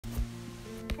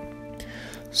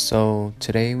So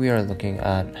today we are looking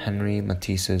at Henry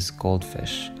Matisse's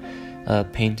Goldfish, a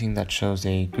painting that shows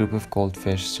a group of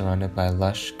goldfish surrounded by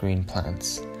lush green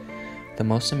plants. The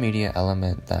most immediate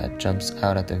element that jumps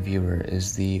out at the viewer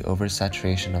is the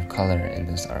oversaturation of color in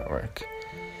this artwork.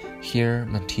 Here,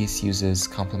 Matisse uses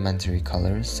complementary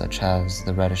colors such as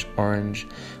the reddish-orange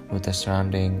with the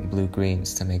surrounding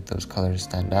blue-greens to make those colors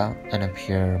stand out and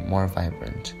appear more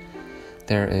vibrant.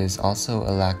 There is also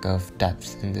a lack of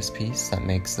depth in this piece that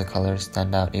makes the colors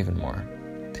stand out even more.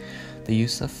 The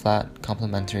use of flat,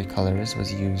 complementary colors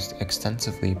was used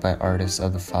extensively by artists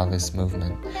of the Fauvist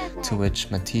movement, to which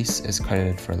Matisse is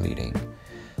credited for leading.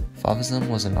 Fauvism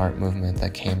was an art movement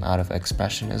that came out of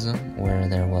Expressionism, where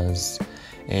there was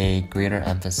a greater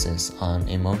emphasis on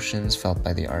emotions felt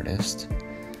by the artist.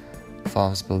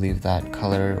 Fauves believed that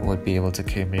color would be able to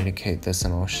communicate this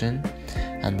emotion,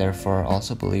 and therefore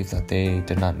also believed that they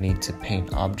did not need to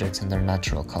paint objects in their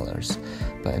natural colors,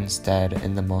 but instead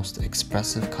in the most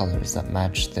expressive colors that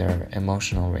matched their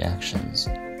emotional reactions.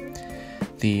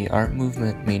 The art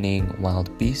movement meaning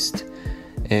wild beast,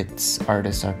 its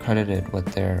artists are credited with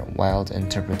their wild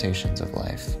interpretations of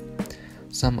life.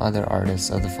 Some other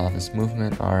artists of the Fauvist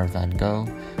movement are Van Gogh,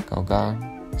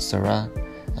 Gauguin, Seurat,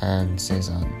 and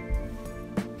Cézanne.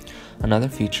 Another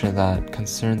feature that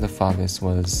concerned the Fauvists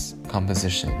was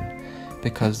composition.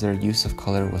 Because their use of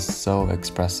color was so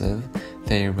expressive,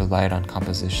 they relied on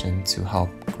composition to help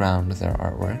ground their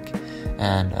artwork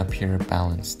and appear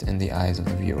balanced in the eyes of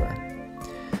the viewer.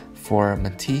 For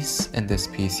Matisse, in this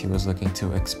piece, he was looking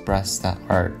to express that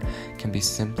art can be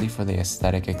simply for the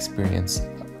aesthetic experience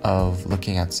of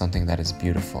looking at something that is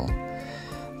beautiful.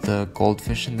 The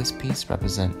goldfish in this piece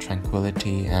represent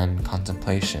tranquility and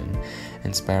contemplation,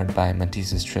 inspired by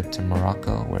Matisse's trip to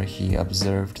Morocco, where he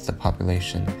observed the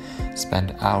population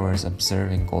spend hours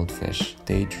observing goldfish,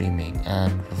 daydreaming,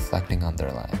 and reflecting on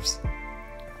their lives.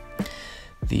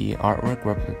 The artwork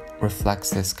reflects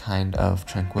this kind of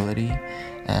tranquility,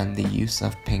 and the use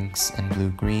of pinks and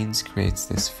blue-greens creates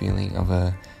this feeling of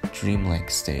a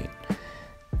dreamlike state.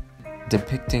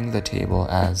 Depicting the table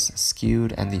as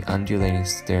skewed and the undulating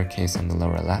staircase on the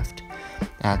lower left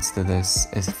adds to this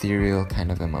ethereal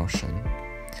kind of emotion.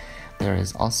 There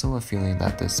is also a feeling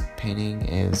that this painting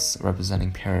is representing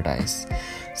paradise,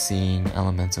 seeing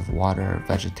elements of water,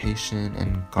 vegetation,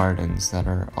 and gardens that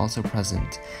are also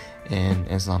present in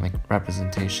Islamic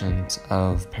representations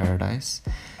of paradise,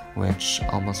 which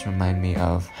almost remind me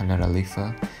of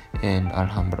Generalife in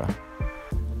Alhambra.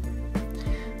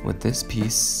 With this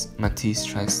piece, Matisse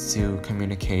tries to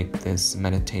communicate this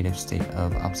meditative state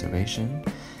of observation,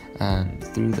 and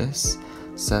through this,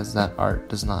 says that art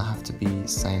does not have to be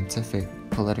scientific,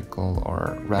 political,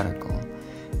 or radical.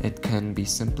 It can be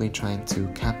simply trying to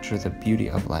capture the beauty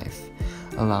of life,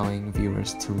 allowing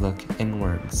viewers to look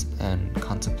inwards and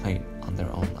contemplate on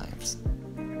their own lives.